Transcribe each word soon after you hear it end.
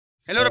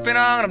Hello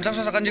penang ramchak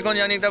so sakan jikon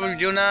yang double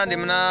video na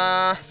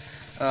demna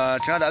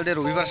chinga dalde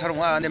robibar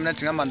sarunga demna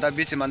chinga manda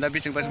beach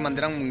pas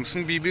mandirang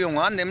mungsung bibi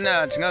onga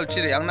demna chinga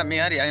uchi yang na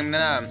miari yang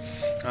na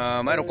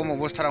mai rokom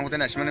obos tarang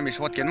hoten asmana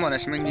misot ken mo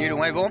asmen ni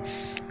rungai bo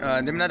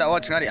demna da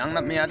chinga yang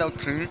na mia da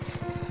thring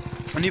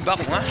ni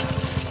bak onga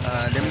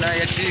demna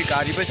ya chi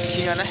gari ba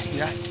king ana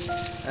ya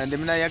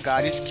demna ya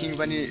gari king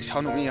bani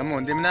saunu mi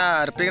amo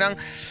demna pengrang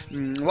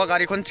wa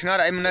gari kon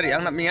chinga ra emna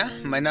yang na mia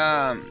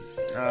maina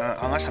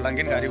anga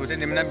salanggen gari hote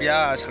demna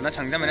bia salna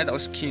changja mena da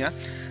uskinga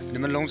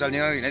demna long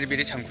jalninga ina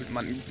biri changku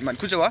man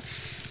ku jawa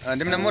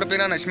demna mor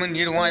pena na simang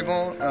ni rongai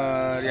bo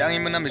yang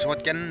imena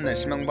misot ken na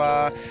simang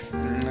ba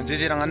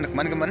jejerangan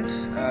nukman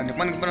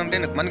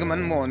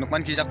geman mo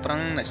nukman kijak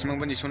perang na simang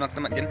bani sunak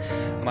temat ken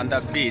Manda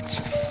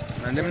beach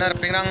demna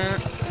pengrang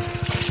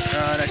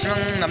na simang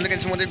namde ken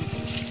semode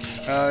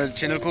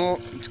channel ko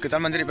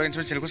ketal mandiri bagian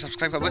channel ko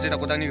subscribe kabo jeta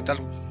kodang ni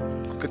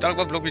ketal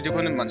ko blog video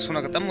ko man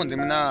suna ketam mo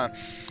demna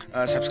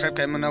subscribe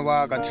kai mana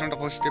wa ganti nong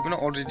post step no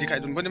already kai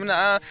dun bani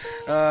mana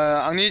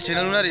angni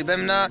channel na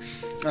ribem na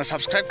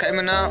subscribe kai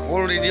mana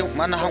already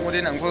mana hangode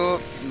nangko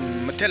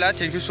metela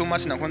thank you so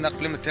much nangko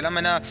nakle metela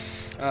mana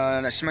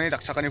na simani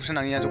daksakani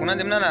pusan angya jokona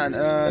demna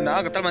na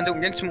gatal mande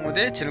ungen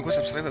chimode channel ko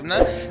subscribe na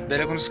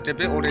bell icon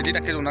step already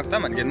dakke donakta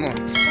mangen mo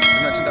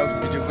demna chinda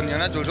video ko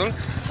nyana jol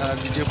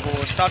video ko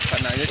start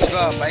kana ya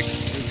chiba bike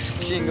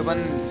skiing gaban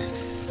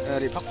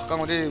ripak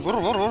pakang ode bor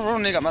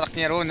ne ga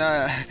madaknya ro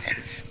na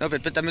no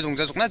bet tame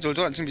dongja jokna jol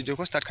langsung video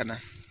ko start kana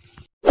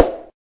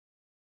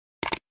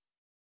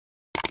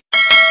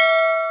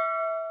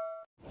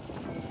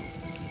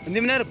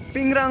nimnar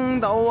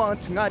pingrang dawa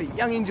chngari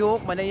yang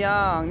injok mana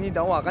yang ni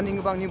dawa kan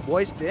ingbang ni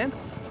voice ten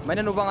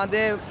mana no bang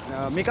ade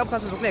makeup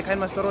khas jokne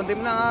khain master on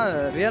demna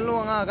real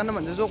lo nga kan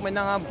man jok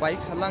mana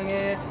bike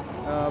salange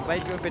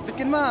bike bet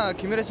ma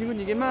camera singu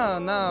ni ma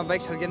na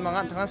bike salgen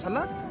mangan tangan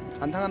sala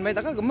antangan mai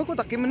taka gemuk ko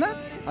takimna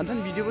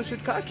antan video ko shoot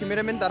ka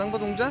cameraman darang ba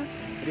dongja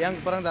riang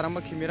parang darang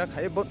ba camera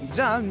khai bo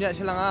ja nya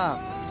selanga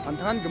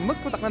antangan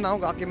gemuk ko takna naw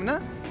ka akimna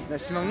na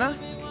simangna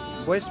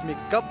voice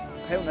makeup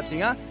khai na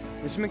tinga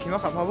nismen kima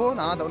khapabo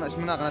na da na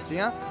simna kana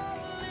tinga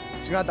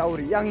singa daw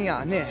riangia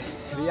ne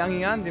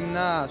riangia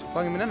dimna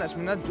sopangimna na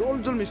simna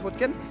jol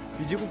misotken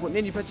video ko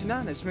ne ni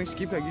phachina na simeng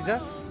skip agija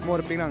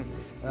mor pingrang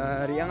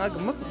rianga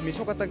gemuk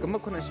misokata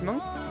gemuk ko na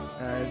simang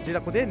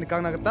jeda ko de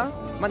nikang na kata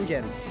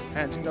mangen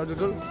singa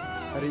jol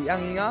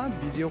riangia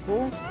video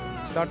ko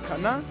start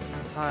kana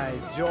hai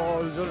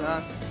jol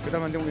na kita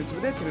mandi ungin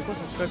chbude channel ko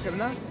subscribe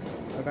karna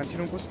kan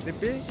channel ko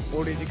stepe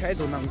already dikhai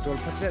donang jol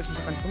phachre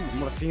simsakan tum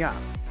muratinga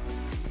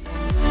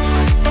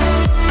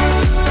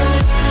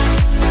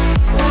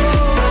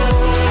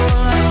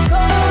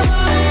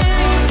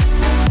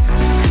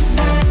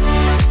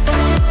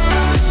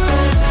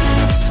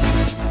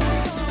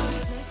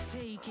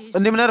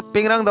Dimana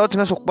pengrang daw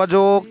tengah sok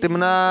pajok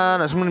dimana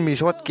nasmun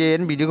misot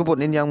ken video ko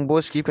ponin yang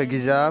bos ki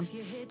pagiza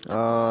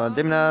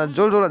dimana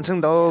jol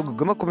langsung daw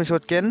gemak ko misot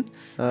ken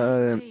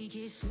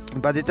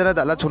baditera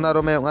dala chuna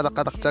ro me nga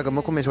tak cha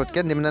gemak ko misot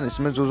ken dimana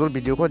nasmun jol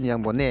video ko yang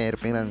boner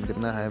pengrang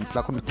dimana ha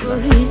plakon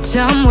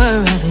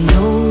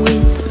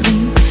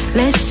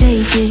let's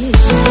take it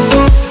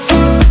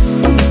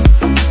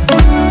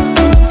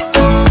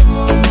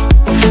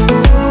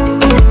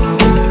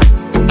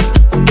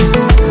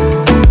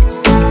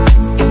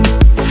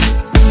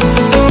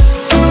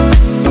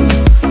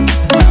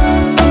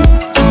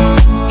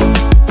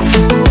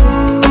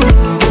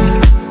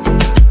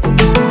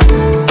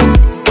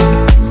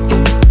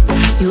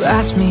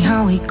Ask me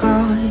how we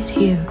got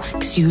here,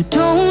 'cause you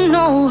don't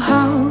know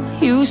how.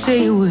 You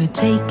say we're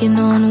taking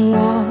on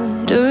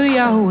water,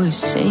 yeah, we're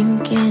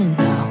sinking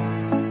now.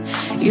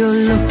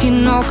 You're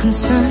looking all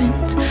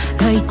concerned,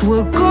 like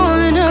we're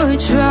gonna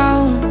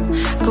drown,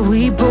 but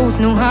we both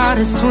know how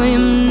to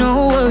swim,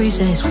 no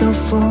worries, let's flow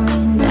for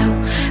now.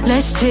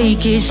 Let's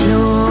take it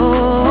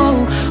slow,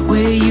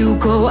 where you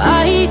go,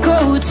 I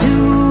go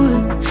too.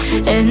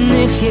 And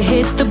if you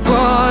hit the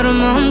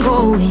bottom, I'm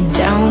going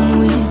down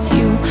with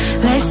you.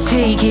 Let's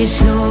take it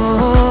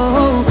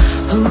slow,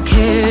 who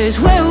cares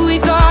where we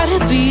gotta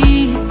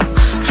be?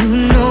 You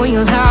know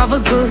you'll have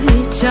a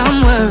good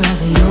time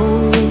wherever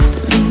you're with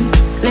me.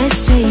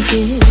 Let's take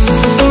it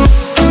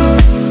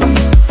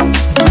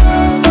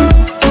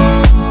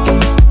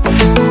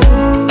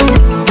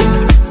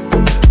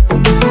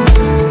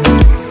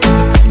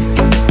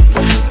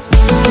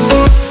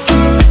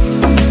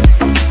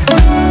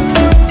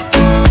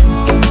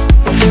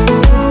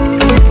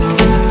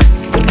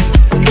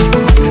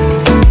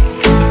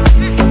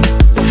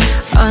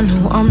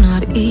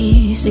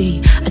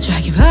I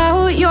drag you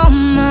out your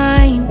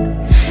mind,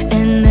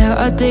 and there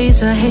are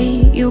days I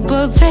hate you,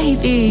 but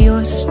baby,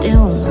 you're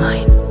still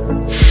mine.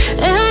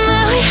 And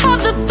now we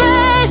have the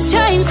best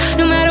times,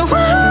 no matter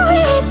what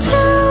we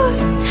do.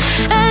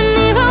 And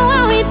even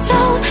when we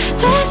don't,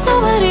 there's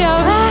nobody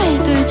I'd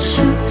rather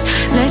choose.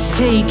 Let's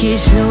take it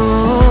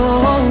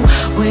slow,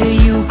 where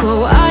you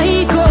go,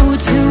 I go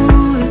too.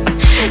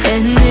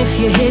 And if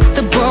you hit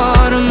the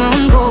bottom,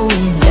 I'm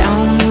going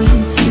down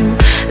with you.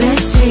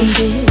 Let's take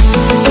it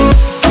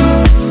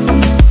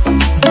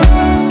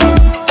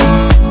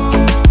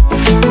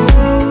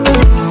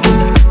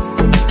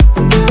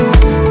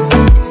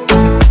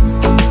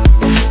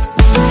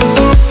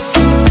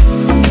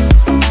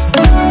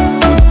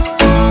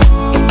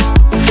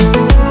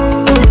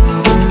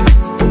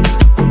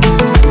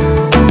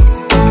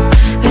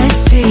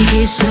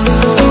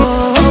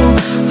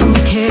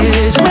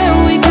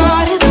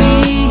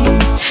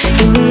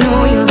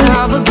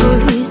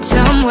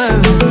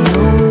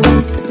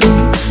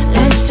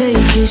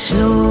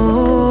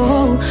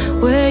slow.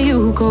 Where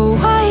you go,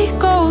 I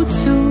go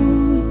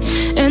too.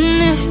 And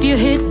if you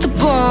hit the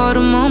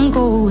bottom, I'm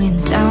going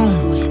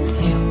down with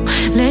you.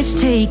 Let's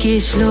take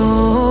it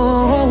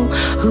slow.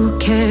 Who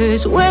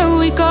cares where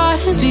we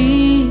gotta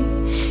be?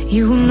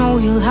 You know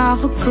you'll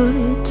have a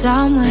good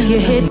time. When you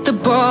hit the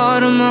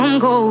bottom, I'm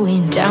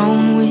going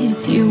down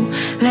with you.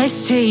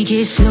 Let's take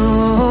it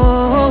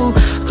slow.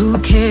 Who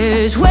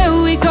cares where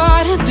we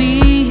gotta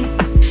be?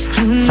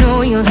 You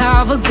know you'll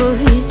have a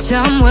good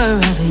time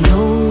wherever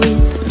you're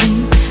with me.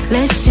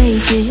 Let's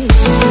take it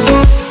slow.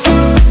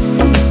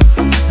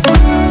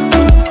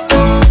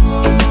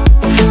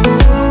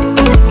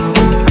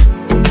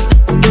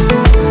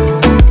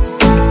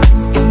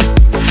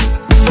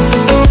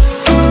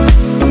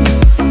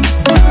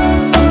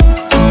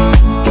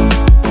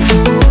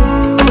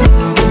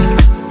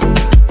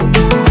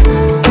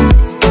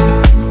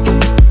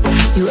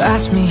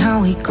 Ask me how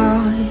we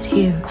got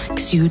here,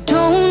 'cause you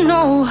don't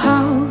know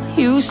how.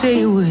 You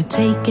say we're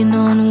taking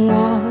on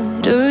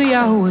water,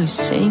 yeah, we're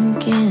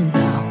sinking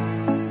now.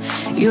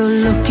 You're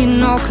looking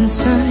all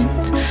concerned,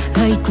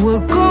 like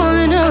we're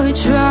gonna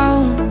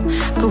drown.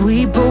 But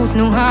we both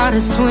know how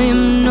to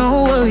swim,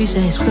 no worries,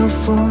 let's flow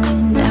for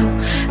now.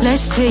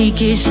 Let's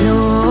take it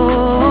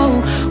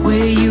slow.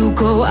 Where you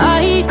go,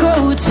 I go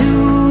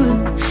too.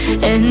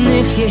 And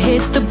if you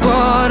hit the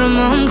bottom,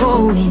 I'm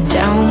going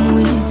down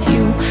with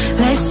you.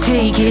 Let's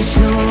take it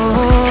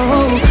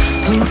slow.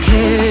 Who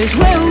cares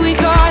where we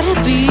gotta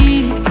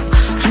be?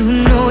 You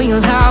know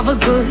you'll have a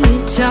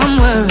good time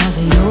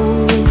wherever you're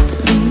with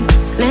me.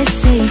 Let's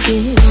take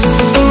it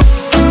slow.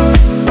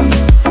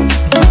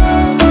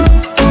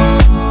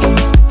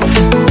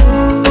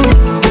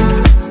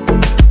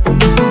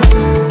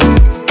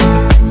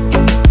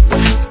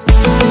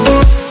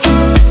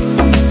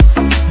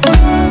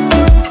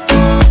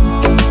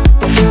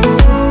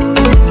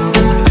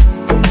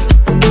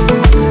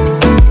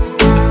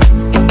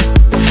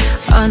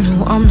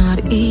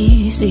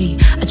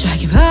 I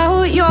drag you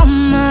out your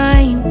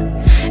mind,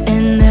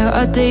 and there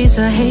are days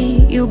I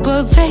hate you,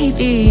 but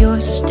baby,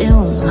 you're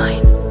still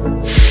mine.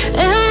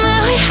 And then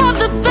we have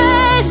the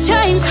best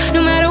times,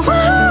 no matter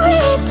what we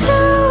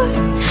do.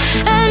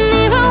 And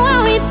even when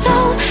we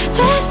don't,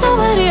 there's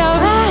nobody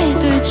I'd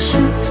rather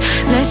choose.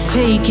 Let's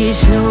take it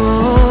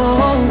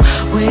slow.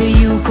 Where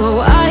you go,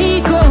 I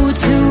go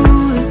too.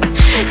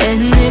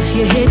 And if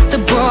you hit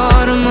the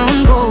bottom,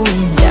 I'm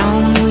going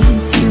down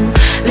with you.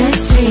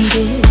 Let's take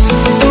it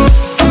slow.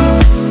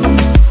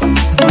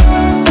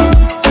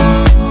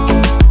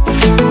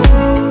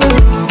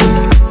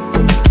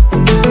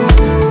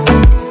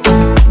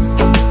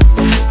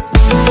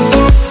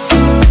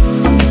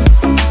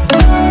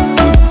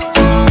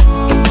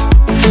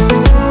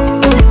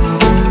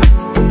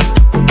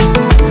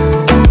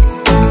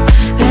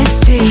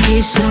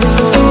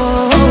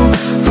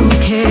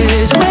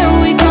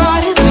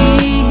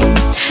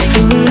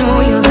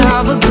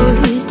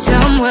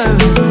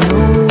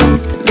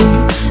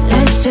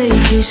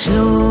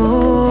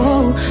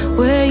 Slow,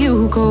 where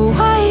you go,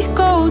 I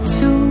go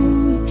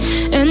too.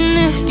 And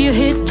if you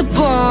hit the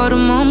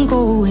bottom, I'm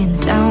going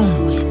down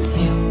with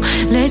you.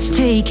 Let's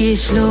take it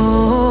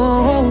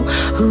slow.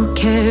 Who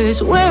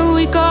cares where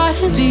we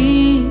gotta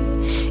be?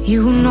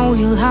 You know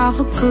you'll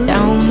have a good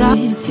time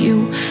with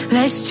you.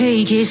 Let's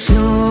take it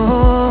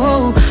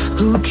slow.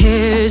 Who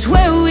cares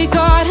where we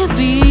gotta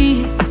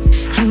be?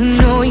 You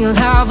know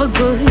you'll have a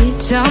good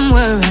time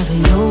wherever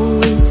you're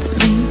with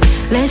me.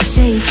 Let's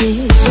take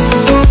it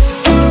slow.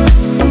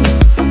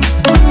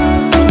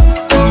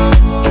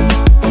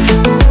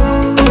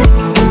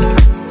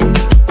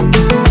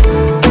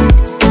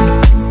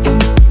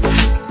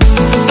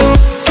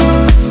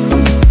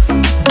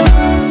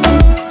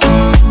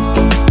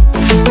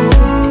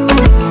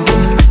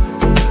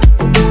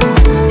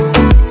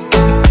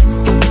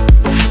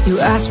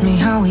 Ask me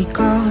how we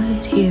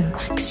got here,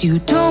 'cause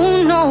you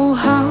don't know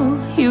how.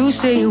 You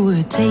say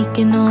we're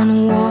taking on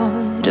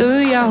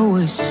water, yeah,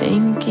 we're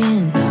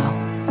sinking now.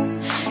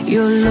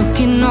 You're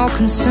looking all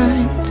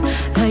concerned,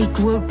 like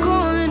we're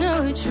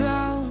gonna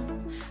drown.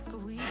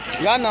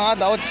 Yan na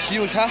daw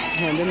siyo sa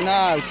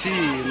dimna si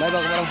na ba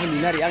barang pun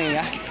dinari ang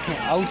ya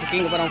au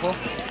cooking barang ko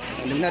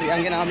dinari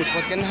ang gena kami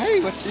spot kan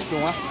hai wat si ko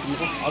ah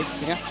ko au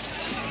cooking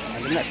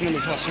dimna sini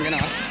so sing gena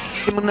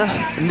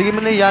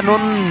mana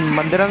yanon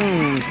mandirang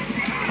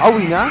au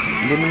ina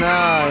dimna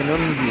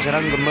non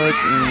bisarang gemet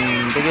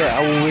dege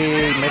au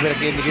me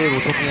berke dege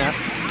rutoknya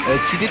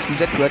cidit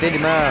pujat dua de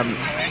lima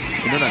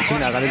itu nanti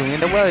nak kali dongeng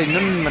dah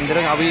non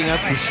mandirang au ina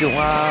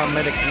kusyonga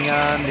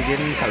mereknya dege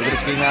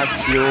kalberknya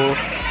cio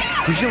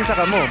kusyong sa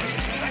kamu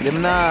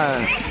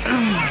dimna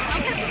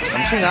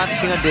amsinga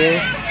singa de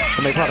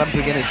mai kwa kan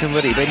pigen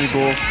sumber ibeni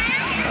bo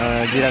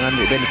jirangan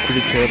ibeni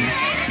kulicem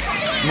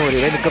mo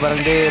ibeni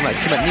kebarang de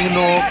masimat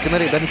ningno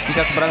kemari ibeni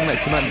kita kebarang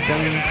masimat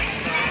jang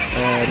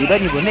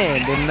ibeni bo ne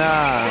dimna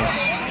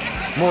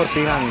mo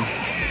tirang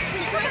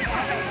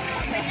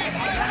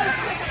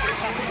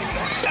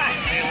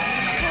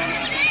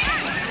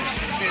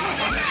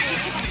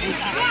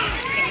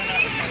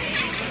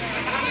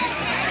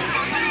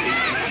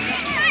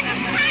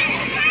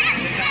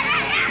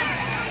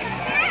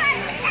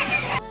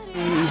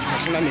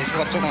mi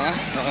suka cuma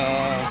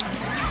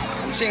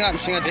singa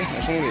deh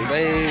langsung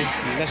lebih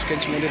last kan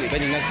cuma lebih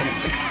banyak nak teman.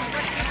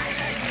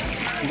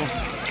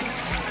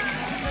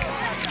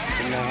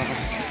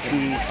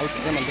 Out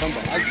kita mandram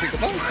bang, out kita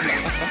bang.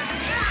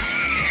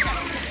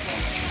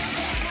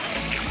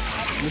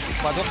 Ini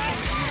padok.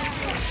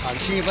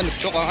 Sini pun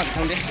cok orang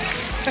sang deh.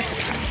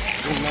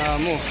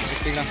 Mu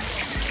kita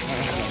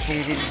langsung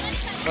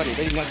balik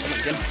dari mana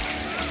teman.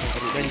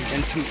 Dan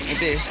jantung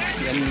itu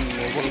dan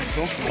wall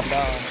itu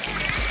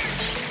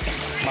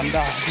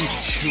Manda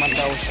beach,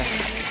 Manda ocean,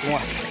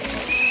 semua.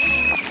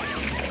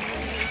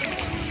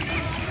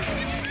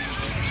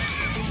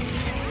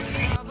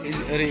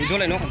 Ini itu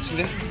lah no,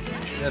 sini.